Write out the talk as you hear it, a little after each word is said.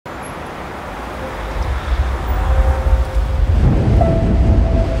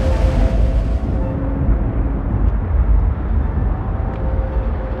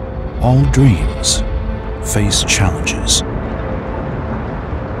All dreams face challenges.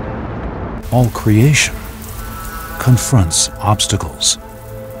 All creation confronts obstacles.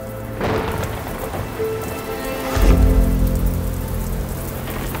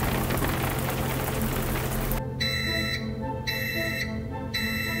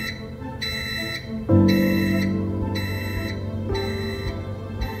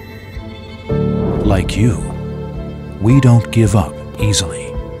 Like you, we don't give up easily.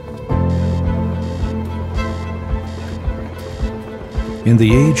 In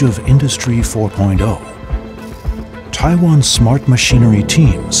the age of Industry 4.0, Taiwan Smart Machinery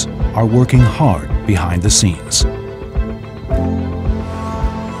teams are working hard behind the scenes.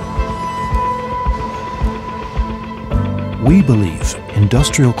 We believe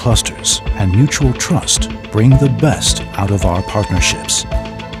industrial clusters and mutual trust bring the best out of our partnerships.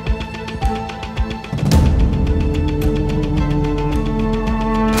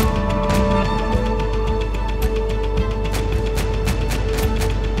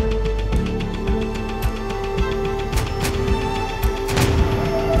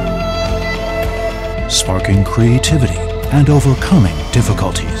 Sparking creativity and overcoming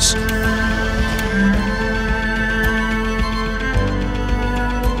difficulties.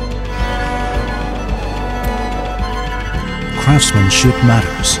 Craftsmanship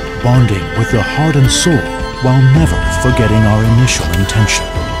matters, bonding with the heart and soul while never forgetting our initial intention.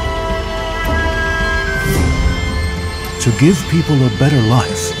 To give people a better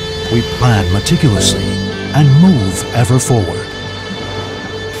life, we plan meticulously and move ever forward.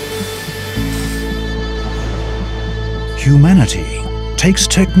 Humanity takes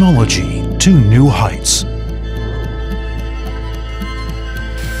technology to new heights.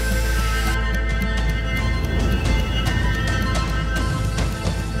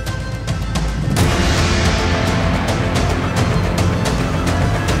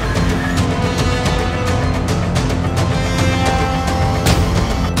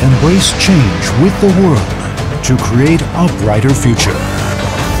 Embrace change with the world to create a brighter future.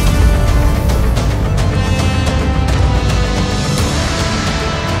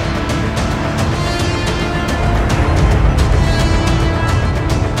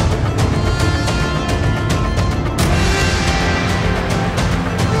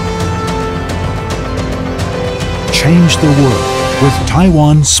 Change the world with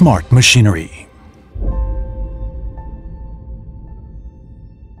Taiwan Smart Machinery.